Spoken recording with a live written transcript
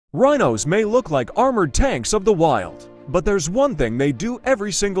Rhinos may look like armored tanks of the wild, but there's one thing they do every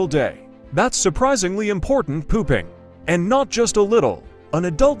single day. That's surprisingly important: pooping. And not just a little. An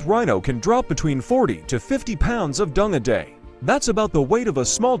adult rhino can drop between 40 to 50 pounds of dung a day. That's about the weight of a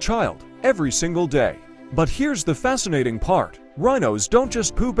small child every single day. But here's the fascinating part. Rhinos don't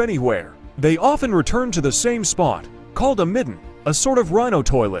just poop anywhere. They often return to the same spot, called a midden, a sort of rhino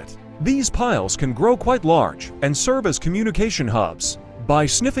toilet. These piles can grow quite large and serve as communication hubs. By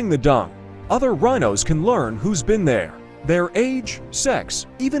sniffing the dung, other rhinos can learn who's been there, their age, sex,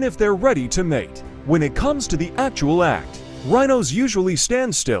 even if they're ready to mate. When it comes to the actual act, rhinos usually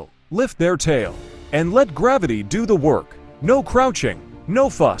stand still, lift their tail, and let gravity do the work. No crouching, no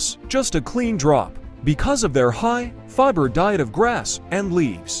fuss, just a clean drop. Because of their high, fiber diet of grass and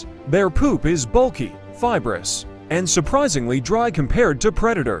leaves, their poop is bulky, fibrous, and surprisingly dry compared to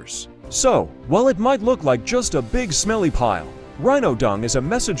predators. So, while it might look like just a big smelly pile, rhino dung is a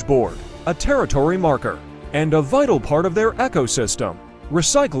message board, a territory marker, and a vital part of their ecosystem,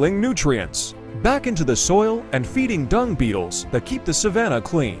 recycling nutrients back into the soil and feeding dung beetles that keep the savanna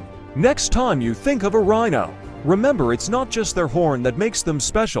clean. Next time you think of a rhino, remember it's not just their horn that makes them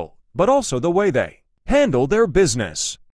special, but also the way they handle their business.